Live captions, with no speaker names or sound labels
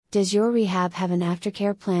Does your rehab have an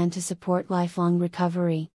aftercare plan to support lifelong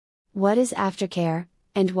recovery? What is aftercare,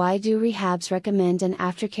 and why do rehabs recommend an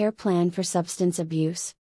aftercare plan for substance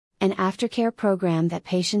abuse? An aftercare program that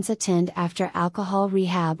patients attend after alcohol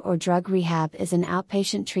rehab or drug rehab is an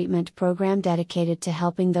outpatient treatment program dedicated to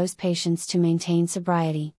helping those patients to maintain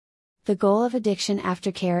sobriety. The goal of addiction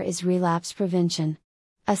aftercare is relapse prevention.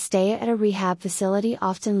 A stay at a rehab facility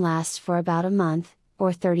often lasts for about a month,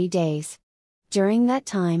 or 30 days. During that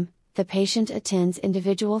time, the patient attends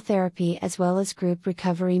individual therapy as well as group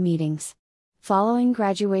recovery meetings. Following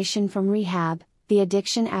graduation from rehab, the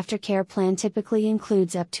addiction aftercare plan typically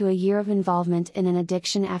includes up to a year of involvement in an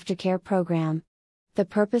addiction aftercare program. The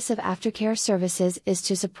purpose of aftercare services is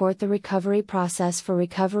to support the recovery process for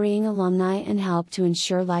recovering alumni and help to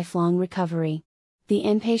ensure lifelong recovery. The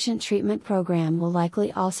inpatient treatment program will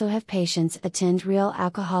likely also have patients attend real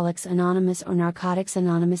Alcoholics Anonymous or Narcotics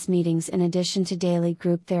Anonymous meetings in addition to daily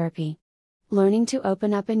group therapy. Learning to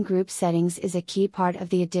open up in group settings is a key part of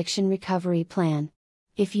the addiction recovery plan.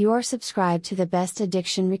 If you are subscribed to the Best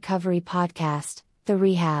Addiction Recovery podcast, The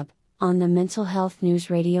Rehab, on the Mental Health News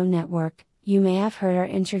Radio Network, you may have heard our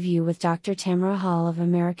interview with Dr. Tamara Hall of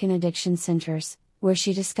American Addiction Centers, where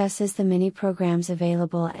she discusses the many programs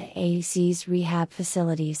available at AAC's rehab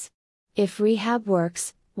facilities. If rehab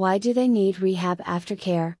works, why do they need rehab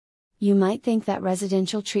aftercare? You might think that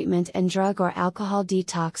residential treatment and drug or alcohol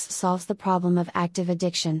detox solves the problem of active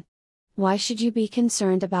addiction. Why should you be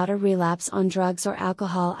concerned about a relapse on drugs or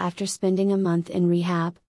alcohol after spending a month in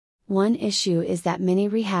rehab? One issue is that many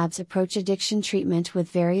rehabs approach addiction treatment with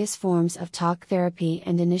various forms of talk therapy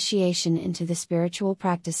and initiation into the spiritual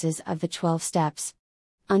practices of the 12 steps.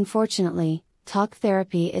 Unfortunately, talk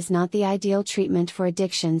therapy is not the ideal treatment for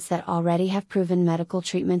addictions that already have proven medical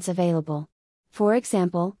treatments available. For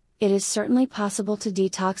example, it is certainly possible to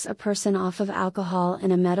detox a person off of alcohol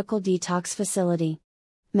in a medical detox facility.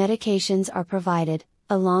 Medications are provided,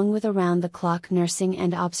 along with around-the-clock nursing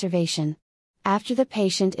and observation. After the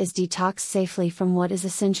patient is detoxed safely from what is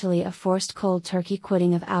essentially a forced cold turkey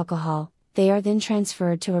quitting of alcohol, they are then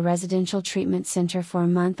transferred to a residential treatment center for a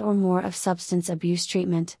month or more of substance abuse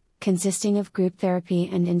treatment, consisting of group therapy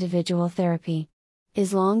and individual therapy.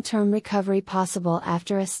 Is long-term recovery possible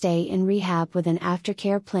after a stay in rehab with an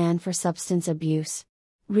aftercare plan for substance abuse?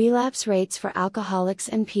 Relapse rates for alcoholics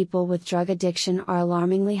and people with drug addiction are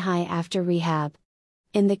alarmingly high after rehab.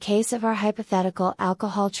 In the case of our hypothetical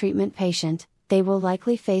alcohol treatment patient, they will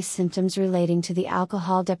likely face symptoms relating to the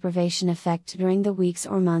alcohol deprivation effect during the weeks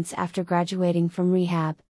or months after graduating from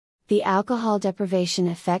rehab. The alcohol deprivation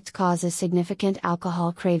effect causes significant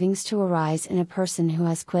alcohol cravings to arise in a person who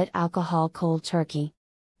has quit alcohol cold turkey.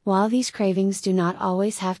 While these cravings do not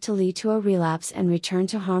always have to lead to a relapse and return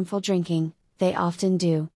to harmful drinking, they often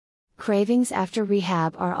do. Cravings after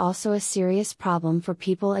rehab are also a serious problem for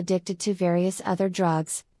people addicted to various other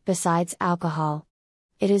drugs, besides alcohol.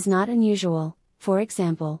 It is not unusual, for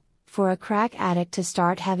example, for a crack addict to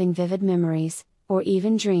start having vivid memories, or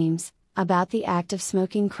even dreams, about the act of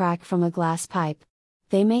smoking crack from a glass pipe.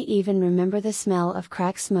 They may even remember the smell of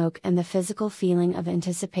crack smoke and the physical feeling of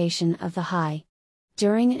anticipation of the high.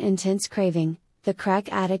 During an intense craving, the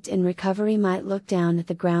crack addict in recovery might look down at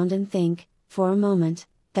the ground and think, for a moment,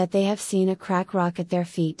 that they have seen a crack rock at their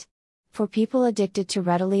feet. For people addicted to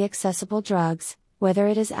readily accessible drugs, whether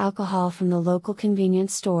it is alcohol from the local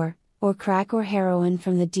convenience store, or crack or heroin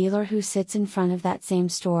from the dealer who sits in front of that same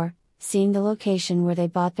store, seeing the location where they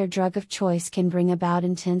bought their drug of choice can bring about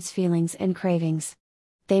intense feelings and cravings.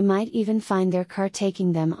 They might even find their car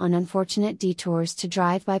taking them on unfortunate detours to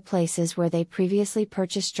drive by places where they previously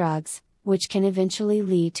purchased drugs, which can eventually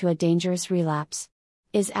lead to a dangerous relapse.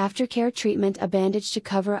 Is aftercare treatment a bandage to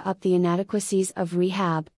cover up the inadequacies of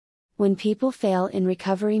rehab? When people fail in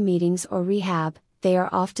recovery meetings or rehab, they are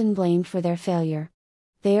often blamed for their failure.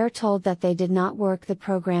 They are told that they did not work the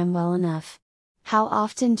program well enough. How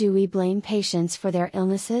often do we blame patients for their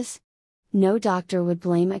illnesses? No doctor would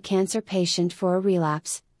blame a cancer patient for a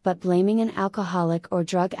relapse, but blaming an alcoholic or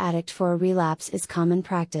drug addict for a relapse is common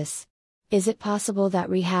practice. Is it possible that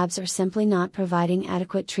rehabs are simply not providing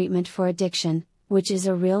adequate treatment for addiction, which is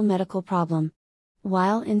a real medical problem?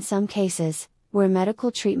 While in some cases, where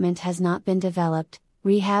medical treatment has not been developed,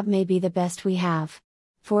 rehab may be the best we have.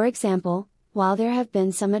 For example, while there have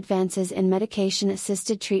been some advances in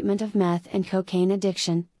medication-assisted treatment of meth and cocaine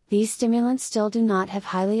addiction, these stimulants still do not have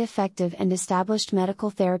highly effective and established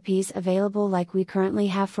medical therapies available like we currently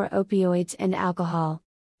have for opioids and alcohol.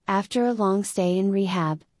 After a long stay in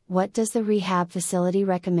rehab, what does the rehab facility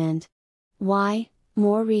recommend? Why,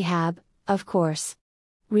 more rehab, of course.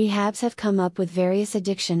 Rehabs have come up with various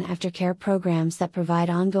addiction aftercare programs that provide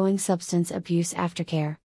ongoing substance abuse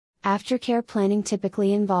aftercare. Aftercare planning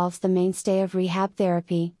typically involves the mainstay of rehab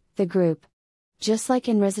therapy, the group. Just like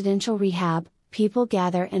in residential rehab, people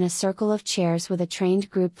gather in a circle of chairs with a trained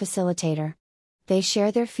group facilitator. They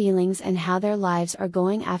share their feelings and how their lives are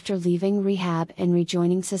going after leaving rehab and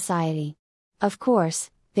rejoining society. Of course,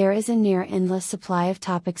 there is a near endless supply of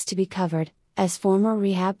topics to be covered, as former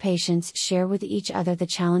rehab patients share with each other the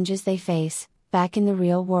challenges they face, back in the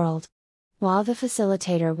real world. While the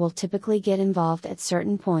facilitator will typically get involved at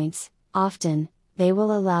certain points, often, they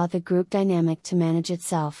will allow the group dynamic to manage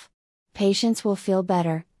itself. Patients will feel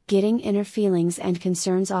better, getting inner feelings and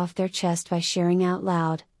concerns off their chest by sharing out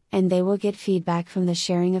loud, and they will get feedback from the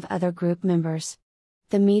sharing of other group members.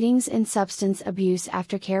 The meetings in substance abuse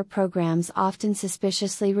aftercare programs often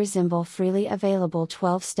suspiciously resemble freely available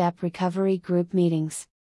 12-step recovery group meetings.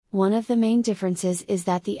 One of the main differences is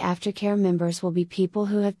that the aftercare members will be people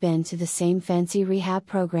who have been to the same fancy rehab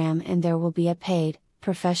program, and there will be a paid,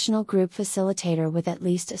 professional group facilitator with at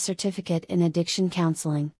least a certificate in addiction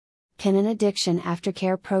counseling. Can an addiction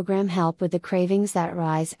aftercare program help with the cravings that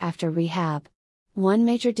rise after rehab? One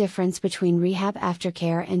major difference between rehab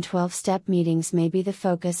aftercare and 12-step meetings may be the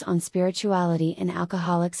focus on spirituality in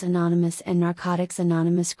Alcoholics Anonymous and Narcotics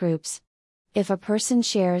Anonymous groups. If a person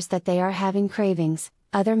shares that they are having cravings,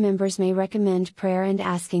 other members may recommend prayer and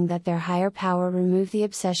asking that their higher power remove the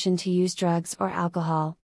obsession to use drugs or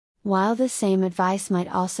alcohol. While the same advice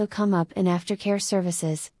might also come up in aftercare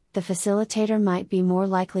services, the facilitator might be more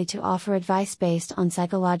likely to offer advice based on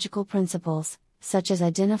psychological principles, such as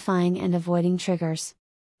identifying and avoiding triggers.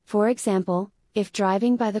 For example, if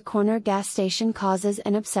driving by the corner gas station causes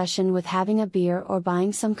an obsession with having a beer or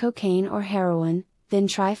buying some cocaine or heroin, then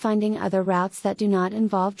try finding other routes that do not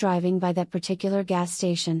involve driving by that particular gas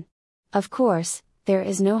station. Of course, there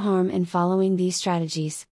is no harm in following these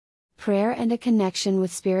strategies. Prayer and a connection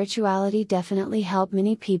with spirituality definitely help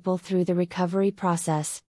many people through the recovery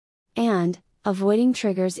process. And, avoiding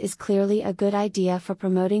triggers is clearly a good idea for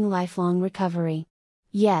promoting lifelong recovery.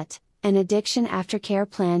 Yet, an addiction aftercare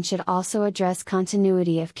plan should also address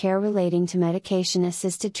continuity of care relating to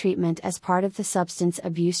medication-assisted treatment as part of the substance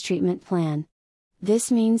abuse treatment plan.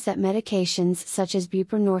 This means that medications such as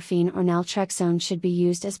buprenorphine or naltrexone should be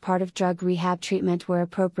used as part of drug rehab treatment where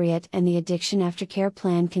appropriate, and the addiction aftercare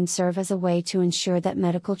plan can serve as a way to ensure that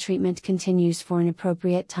medical treatment continues for an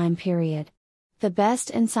appropriate time period. The best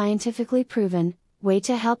and scientifically proven way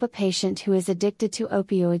to help a patient who is addicted to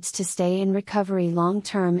opioids to stay in recovery long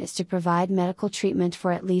term is to provide medical treatment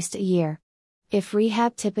for at least a year. If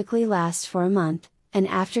rehab typically lasts for a month, an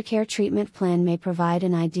aftercare treatment plan may provide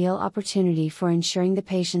an ideal opportunity for ensuring the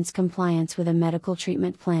patient's compliance with a medical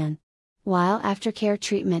treatment plan. While aftercare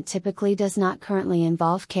treatment typically does not currently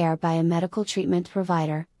involve care by a medical treatment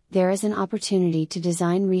provider, there is an opportunity to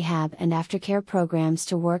design rehab and aftercare programs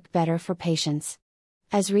to work better for patients.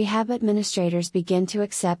 As rehab administrators begin to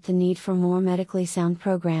accept the need for more medically sound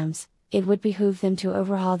programs, it would behoove them to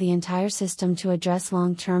overhaul the entire system to address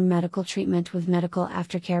long-term medical treatment with medical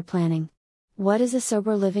aftercare planning. What is a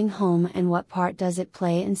sober living home and what part does it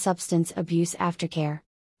play in substance abuse aftercare?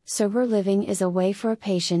 Sober living is a way for a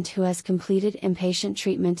patient who has completed inpatient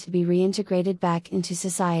treatment to be reintegrated back into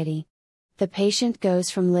society. The patient goes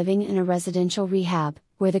from living in a residential rehab,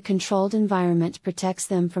 where the controlled environment protects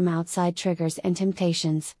them from outside triggers and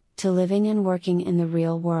temptations, to living and working in the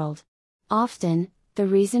real world. Often, the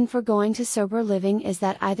reason for going to sober living is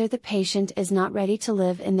that either the patient is not ready to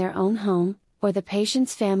live in their own home, or the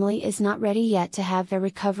patient's family is not ready yet to have their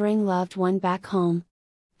recovering loved one back home.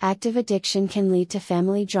 Active addiction can lead to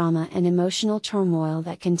family drama and emotional turmoil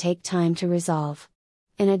that can take time to resolve.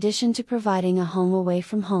 In addition to providing a home away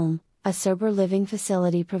from home, a sober living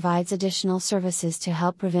facility provides additional services to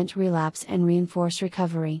help prevent relapse and reinforce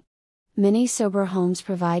recovery. Many sober homes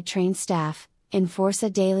provide trained staff, enforce a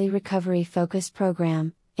daily recovery-focused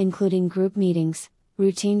program, including group meetings,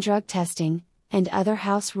 routine drug testing, and other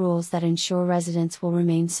house rules that ensure residents will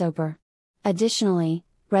remain sober. Additionally,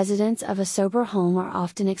 residents of a sober home are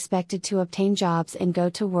often expected to obtain jobs and go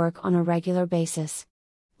to work on a regular basis.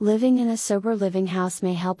 Living in a sober living house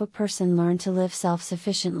may help a person learn to live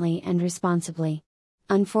self-sufficiently and responsibly.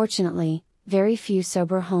 Unfortunately, very few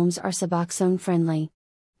sober homes are Suboxone friendly.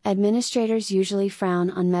 Administrators usually frown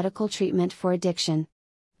on medical treatment for addiction.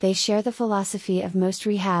 They share the philosophy of most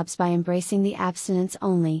rehabs by embracing the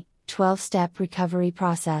abstinence-only, 12-step recovery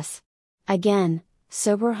process. Again,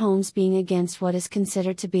 sober homes being against what is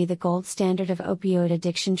considered to be the gold standard of opioid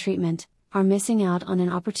addiction treatment, are missing out on an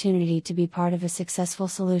opportunity to be part of a successful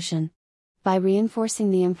solution. By reinforcing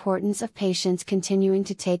the importance of patients continuing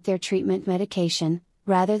to take their treatment medication,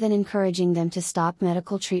 rather than encouraging them to stop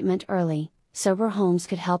medical treatment early, sober homes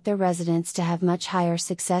could help their residents to have much higher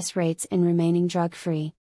success rates in remaining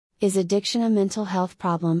drug-free. Is addiction a mental health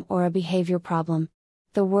problem or a behavior problem?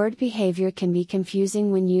 The word behavior can be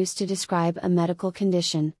confusing when used to describe a medical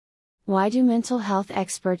condition. Why do mental health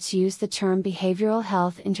experts use the term behavioral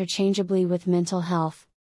health interchangeably with mental health?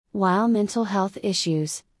 While mental health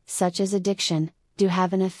issues, such as addiction, do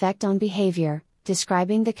have an effect on behavior,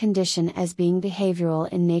 describing the condition as being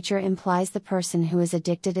behavioral in nature implies the person who is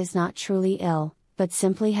addicted is not truly ill, but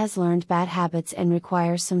simply has learned bad habits and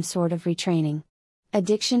requires some sort of retraining.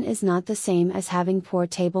 Addiction is not the same as having poor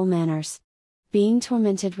table manners. Being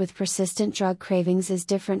tormented with persistent drug cravings is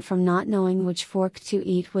different from not knowing which fork to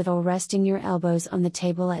eat with or resting your elbows on the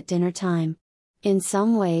table at dinner time. In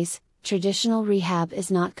some ways, traditional rehab is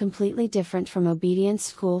not completely different from obedience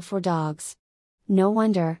school for dogs. No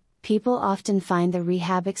wonder, people often find the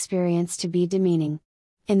rehab experience to be demeaning.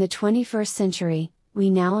 In the 21st century, we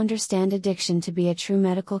now understand addiction to be a true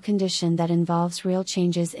medical condition that involves real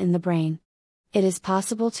changes in the brain. It is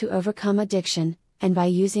possible to overcome addiction, and by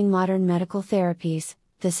using modern medical therapies,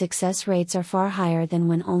 the success rates are far higher than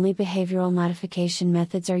when only behavioral modification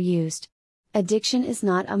methods are used. Addiction is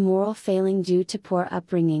not a moral failing due to poor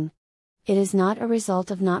upbringing. It is not a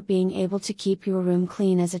result of not being able to keep your room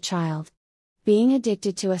clean as a child. Being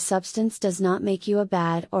addicted to a substance does not make you a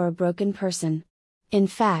bad or a broken person. In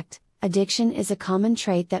fact, addiction is a common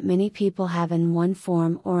trait that many people have in one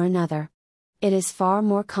form or another. It is far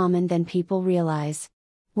more common than people realize.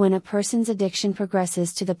 When a person's addiction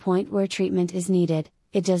progresses to the point where treatment is needed,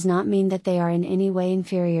 it does not mean that they are in any way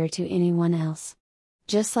inferior to anyone else.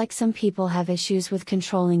 Just like some people have issues with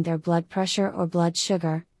controlling their blood pressure or blood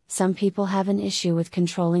sugar, some people have an issue with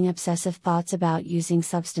controlling obsessive thoughts about using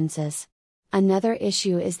substances. Another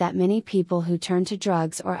issue is that many people who turn to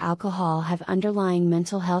drugs or alcohol have underlying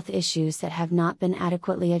mental health issues that have not been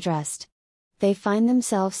adequately addressed. They find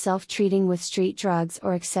themselves self-treating with street drugs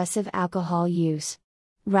or excessive alcohol use.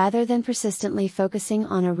 Rather than persistently focusing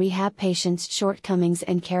on a rehab patient's shortcomings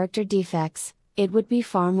and character defects, it would be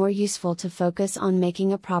far more useful to focus on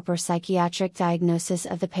making a proper psychiatric diagnosis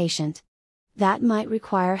of the patient. That might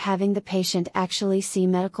require having the patient actually see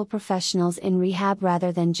medical professionals in rehab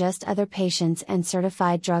rather than just other patients and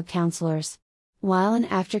certified drug counselors. While an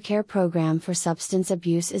aftercare program for substance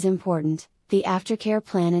abuse is important, the aftercare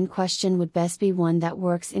plan in question would best be one that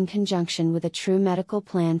works in conjunction with a true medical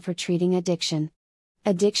plan for treating addiction.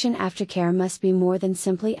 Addiction aftercare must be more than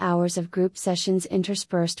simply hours of group sessions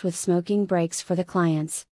interspersed with smoking breaks for the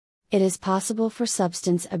clients. It is possible for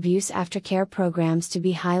substance abuse aftercare programs to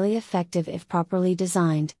be highly effective if properly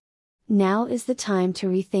designed. Now is the time to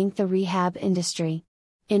rethink the rehab industry.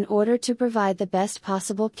 In order to provide the best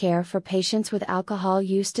possible care for patients with alcohol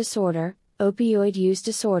use disorder, opioid use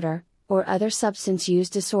disorder, or other substance use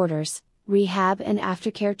disorders, rehab and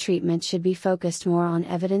aftercare treatment should be focused more on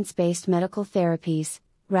evidence-based medical therapies,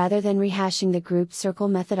 rather than rehashing the group circle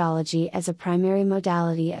methodology as a primary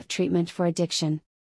modality of treatment for addiction.